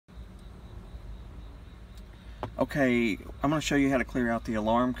Okay, I'm going to show you how to clear out the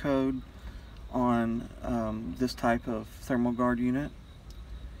alarm code on this type of thermal guard unit.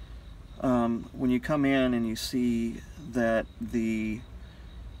 When you come in and you see that the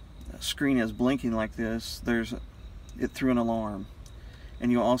screen is blinking like this, it threw an alarm.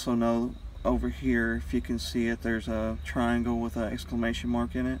 And you'll also know over here, if you can see it, there's a triangle with an exclamation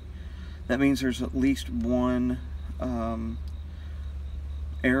mark in it. That means there's at least one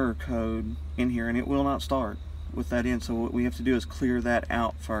error code in here, and it will not start with that in. So what we have to do is clear that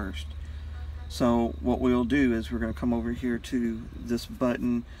out first. So what we'll do is we're going to come over here to this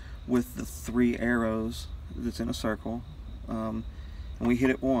button with the 3 arrows that's in a circle, and we hit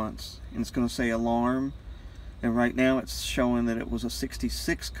it once, and it's going to say alarm, and right now it's showing that it was a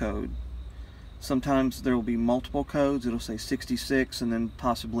 66 code. Sometimes there will be multiple codes. It'll say 66 and then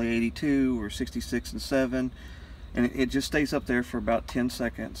possibly 82 or 66 and 7, and it just stays up there for about 10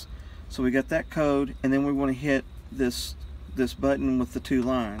 seconds. So we got that code, and then we want to hit this button with the 2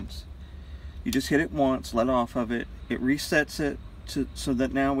 lines. You just hit it once, let off of it, it resets it so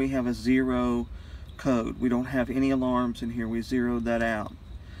that now we have a 0 code. We don't have any alarms in here. We zeroed that out.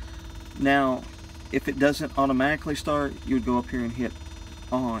 Now if it doesn't automatically start, you would go up here and hit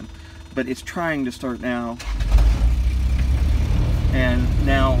on, but it's trying to start now, and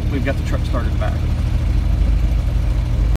now we've got the truck started back.